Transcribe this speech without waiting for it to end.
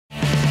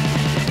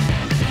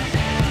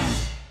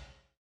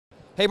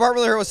Hey, Bart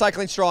Miller here with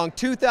Cycling Strong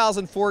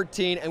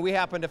 2014, and we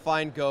happen to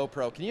find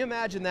GoPro. Can you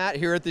imagine that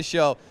here at the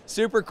show?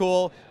 Super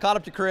cool. Caught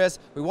up to Chris.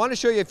 We want to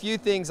show you a few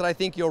things that I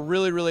think you'll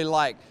really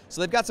like.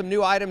 So they've got some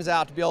new items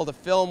out to be able to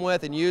film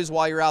with and use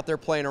while you're out there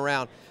playing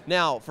around.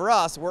 Now, for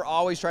us, we're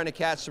always trying to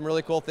catch some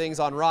really cool things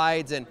on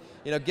rides and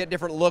get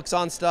different looks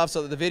on stuff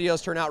so that the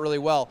videos turn out really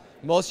well.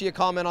 Most of you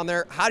comment on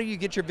there, how do you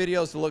get your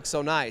videos to look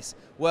so nice?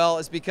 Well,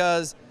 it's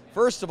because,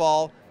 first of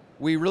all,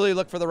 we really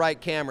look for the right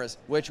cameras,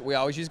 which we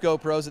always use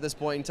GoPros at this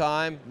point in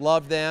time.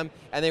 Love them,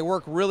 and they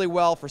work really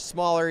well for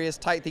small areas,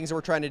 tight things that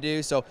we're trying to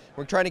do. So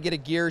we're trying to get a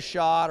gear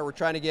shot, or we're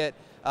trying to get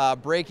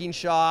braking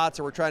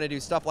shots, or we're trying to do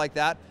stuff like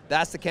that.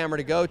 That's the camera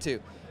to go to.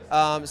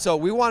 So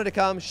we wanted to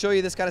come show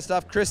you this kind of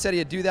stuff. Chris said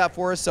he'd do that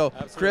for us. So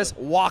absolutely. Chris,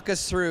 walk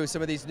us through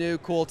some of these new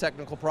cool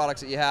technical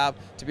products that you have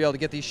to be able to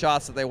get these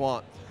shots that they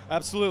want.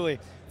 Absolutely.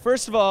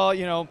 First of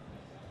all,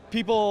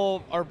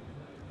 people are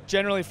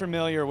generally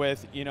familiar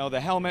with, the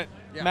helmet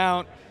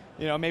mount,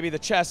 maybe the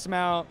chest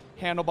mount,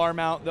 handlebar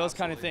mount, those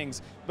kind of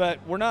things. But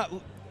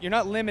you're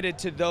not limited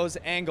to those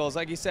angles.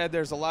 Like you said,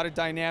 there's a lot of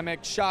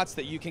dynamic shots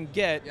that you can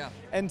get,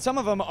 and some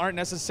of them aren't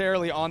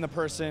necessarily on the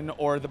person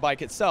or the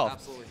bike itself.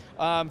 Absolutely.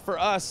 For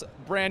us,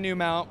 brand new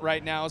mount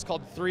right now is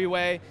called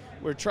three-way.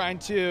 We're trying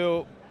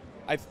to,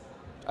 I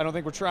don't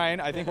think we're trying,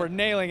 I think we're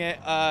nailing it.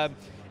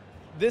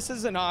 This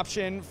is an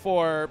option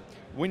for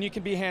when you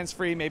can be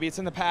hands-free. Maybe it's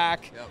in the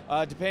pack,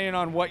 depending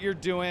on what you're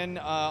doing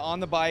on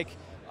the bike.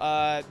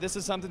 This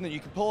is something that you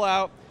can pull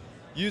out,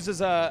 use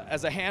as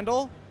a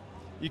handle.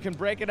 You can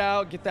break it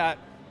out, get that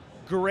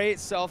great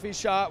selfie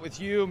shot with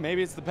you.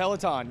 Maybe it's the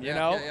Peloton,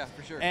 Yeah,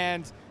 for sure.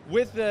 And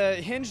with the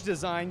hinge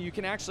design, you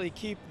can actually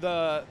keep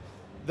the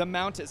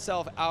mount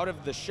itself out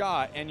of the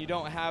shot, and you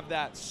don't have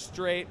that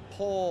straight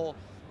pull,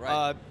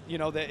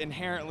 that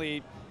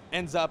inherently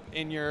ends up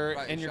in your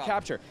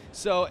capture.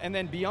 So, and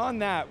then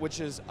beyond that, which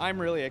is I'm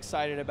really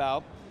excited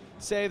about,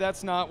 say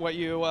that's not what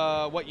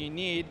you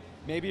need.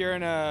 Maybe you're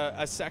in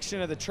a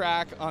section of the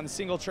track on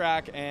single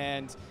track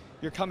and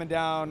you're coming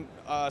down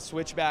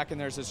switchback and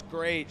there's this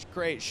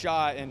great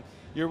shot and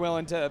you're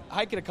willing to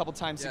hike it a couple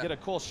times to get a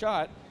cool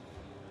shot.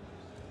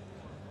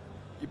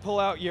 You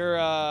pull out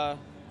your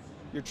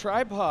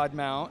tripod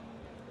mount,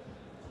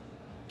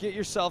 get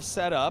yourself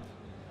set up,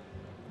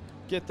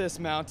 get this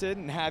mounted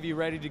and have you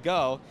ready to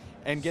go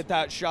and get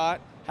that shot,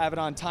 have it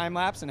on time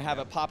lapse and have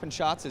it popping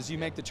shots as you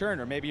make the turn,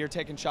 or maybe you're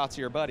taking shots of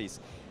your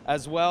buddies.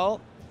 As well,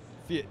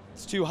 if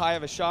it's too high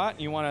of a shot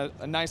and you want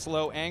a nice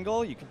low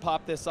angle, you can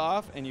pop this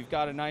off and you've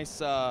got a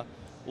nice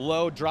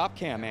low drop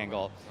cam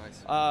angle.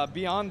 Nice.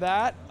 Beyond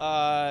that,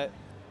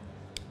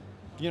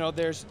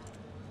 there's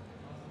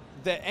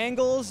the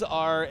angles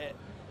are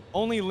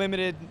only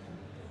limited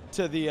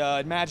to the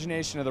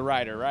imagination of the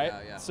rider, right?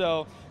 Yeah.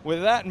 So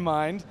with that in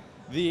mind,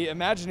 the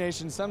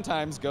imagination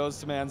sometimes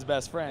goes to man's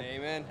best friend.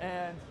 Amen.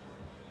 And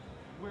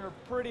we're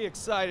pretty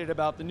excited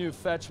about the new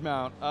Fetch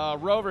mount.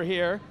 Rover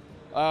here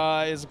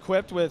is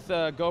equipped with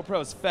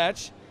GoPro's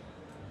Fetch.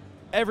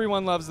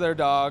 Everyone loves their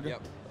dog,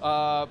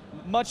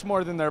 much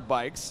more than their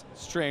bikes,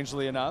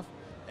 strangely enough.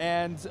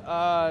 And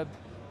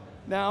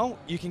now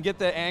you can get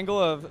the angle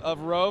of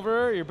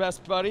Rover, your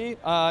best buddy,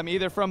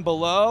 either from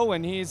below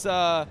when he's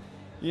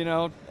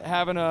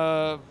having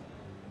a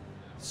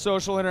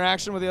social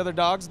interaction with the other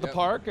dogs at the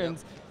park, and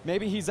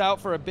maybe he's out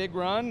for a big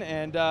run,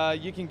 and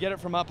you can get it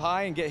from up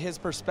high and get his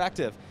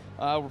perspective.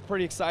 We're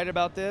pretty excited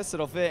about this.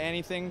 It'll fit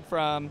anything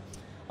from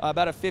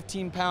about a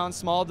 15-pound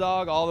small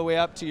dog all the way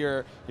up to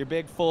your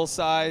big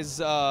full-size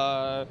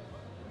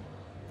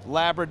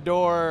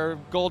Labrador,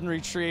 Golden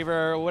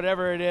Retriever,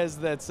 whatever it is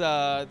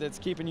that's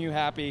keeping you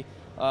happy.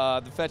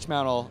 The Fetch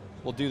mount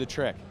will do the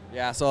trick.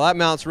 Yeah, so that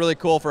mount's really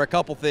cool for a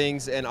couple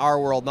things in our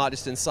world, not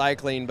just in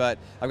cycling, but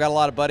I've got a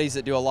lot of buddies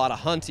that do a lot of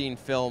hunting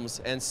films,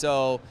 and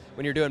so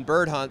when you're doing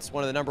bird hunts,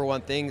 one of the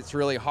 #1 things, it's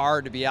really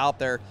hard to be out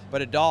there,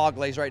 but a dog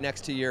lays right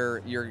next to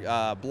your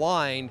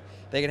blind.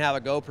 They can have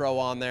a GoPro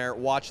on there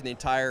watching the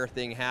entire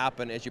thing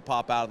happen as you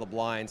pop out of the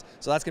blinds.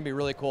 So that's gonna be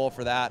really cool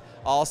for that.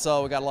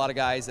 Also, we got a lot of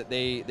guys that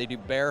they do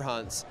bear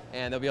hunts,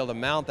 and they'll be able to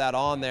mount that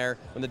on there.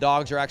 When the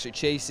dogs are actually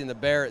chasing the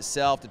bear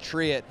itself to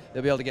tree it,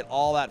 they'll be able to get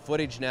all that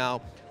footage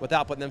now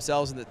without putting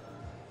themselves in the,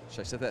 should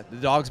I say that? The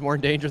dog's more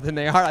in danger than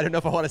they are? I don't know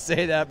if I want to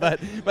say that,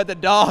 but the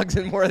dog's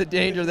in more of the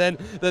danger than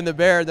the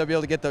bear. They'll be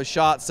able to get those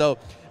shots. So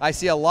I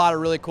see a lot of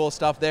really cool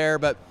stuff there.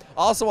 But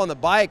also on the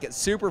bike, it's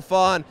super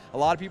fun. A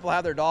lot of people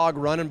have their dog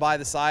running by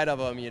the side of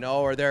them,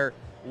 or they're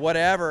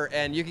whatever,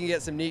 and you can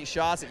get some neat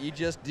shots that you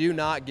just do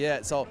not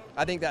get. So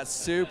I think that's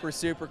super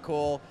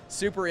cool,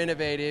 super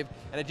innovative,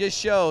 and it just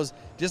shows,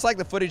 just like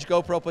the footage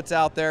GoPro puts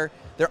out there,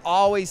 they're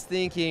always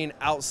thinking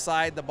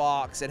outside the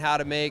box and how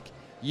to make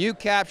you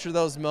capture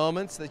those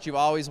moments that you've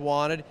always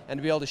wanted and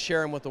to be able to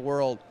share them with the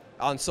world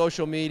on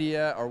social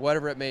media or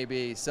whatever it may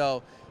be.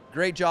 So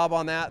great job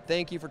on that.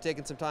 Thank you for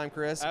taking some time,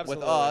 Chris,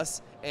 with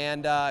us.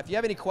 And if you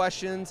have any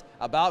questions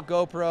about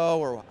GoPro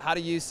or how to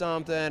use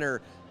something,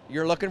 or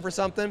you're looking for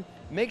something,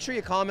 make sure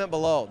you comment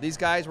below. These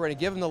guys, we're going to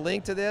give them the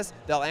link to this.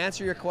 They'll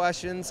answer your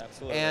questions.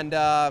 Absolutely.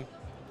 And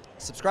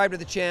subscribe to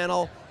the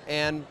channel,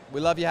 and we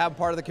love you having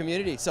part of the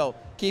community. So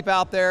keep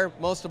out there.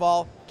 Most of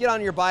all, get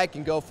on your bike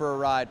and go for a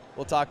ride.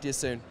 We'll talk to you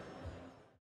soon.